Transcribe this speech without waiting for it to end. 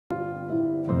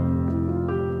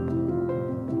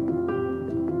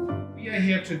are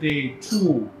here today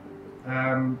to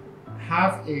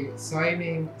have a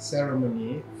signing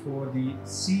ceremony for the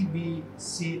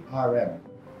CBCRM.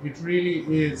 It really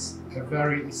is a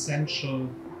very essential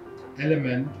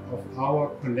element of our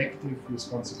collective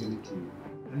responsibility.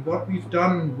 And what we've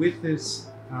done with this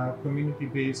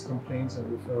community-based complaints and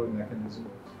referral mechanism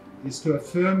is to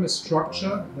affirm a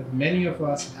structure that many of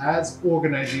us as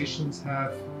organizations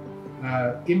have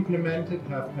implemented,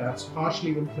 have perhaps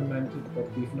partially implemented, but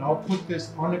we've now put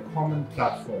this on a common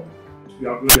platform. We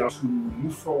are going to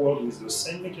move forward with the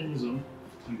same mechanism,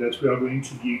 and that we are going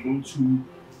to be able to,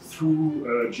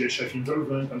 through GHF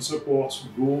involvement and support,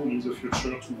 go in the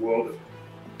future toward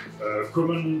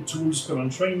common tools,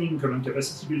 common training, common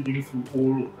capacity building through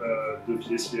all the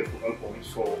PSEA focal points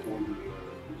for all the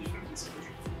different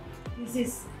institutions. This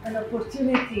is an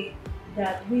opportunity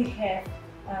that we have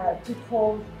to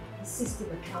hold the system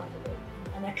accountable,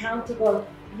 and accountable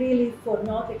really for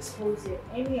not exposing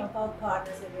any of our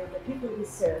partners, any of the people we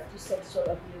serve, to sexual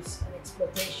abuse and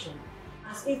exploitation.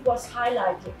 As it was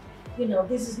highlighted,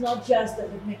 this is not just that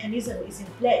the mechanism is in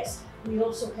place. We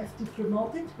also have to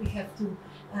promote it. We have to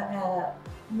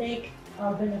make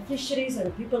our beneficiaries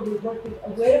and people we work with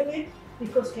aware of it,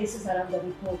 because cases are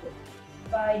underreported.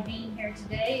 By being here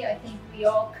today, I think we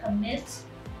all commit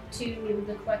to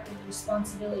the collective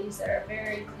responsibilities that are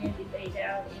very clearly laid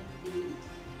out in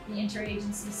the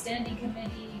Interagency Standing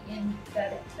Committee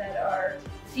that are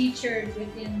featured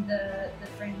within the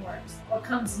frameworks. What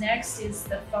comes next is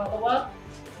the follow-up,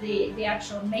 the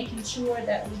actual making sure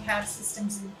that we have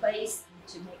systems in place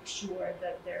to make sure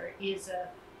that there is a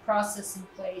process in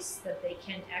place that they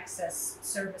can access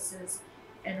services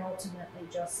and ultimately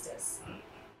justice.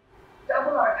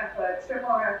 Triple our efforts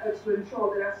to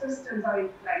ensure that our systems are in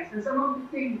place. And some of the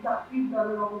things that we've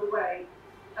done along the way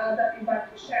that we'd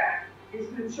like to share is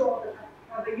to ensure that we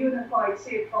have a unified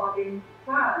safeguarding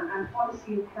plan and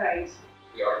policy in place.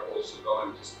 We are also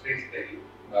going to strengthen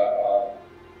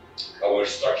our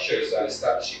structures and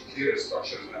establishing clearer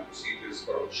structures and procedures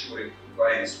for ensuring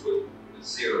compliance with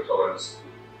zero tolerance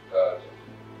to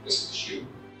this issue.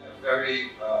 In a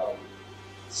very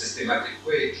systematic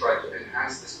way, try to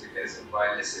enhance this mechanism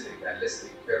by listening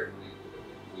carefully to the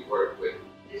people we work with.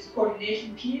 This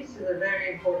coordination piece is a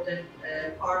very important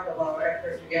part of our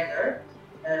effort together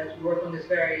to work on this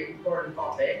very important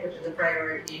topic, which is a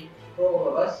priority for all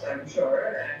of us, I'm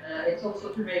sure. And it's also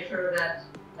to make sure that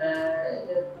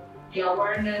the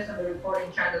awareness and the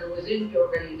reporting channels within the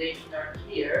organization are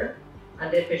clear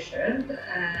and efficient,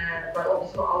 but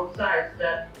also outside,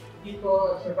 that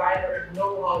people and survivors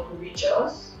know how to reach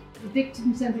us. The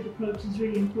victim-centered approach is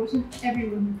really important.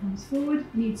 Everyone who comes forward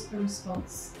needs a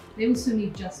response. They also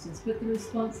need justice, but the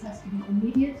response has to be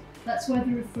immediate. That's why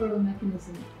the referral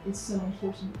mechanism is so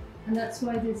important. And that's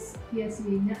why this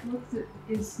PSEA network that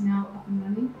is now up and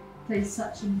running plays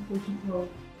such an important role.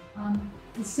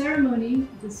 The ceremony,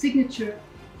 the signature,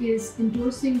 is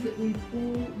endorsing that we've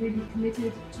all really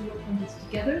committed to work on this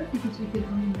together, because we can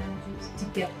only manage it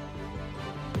together.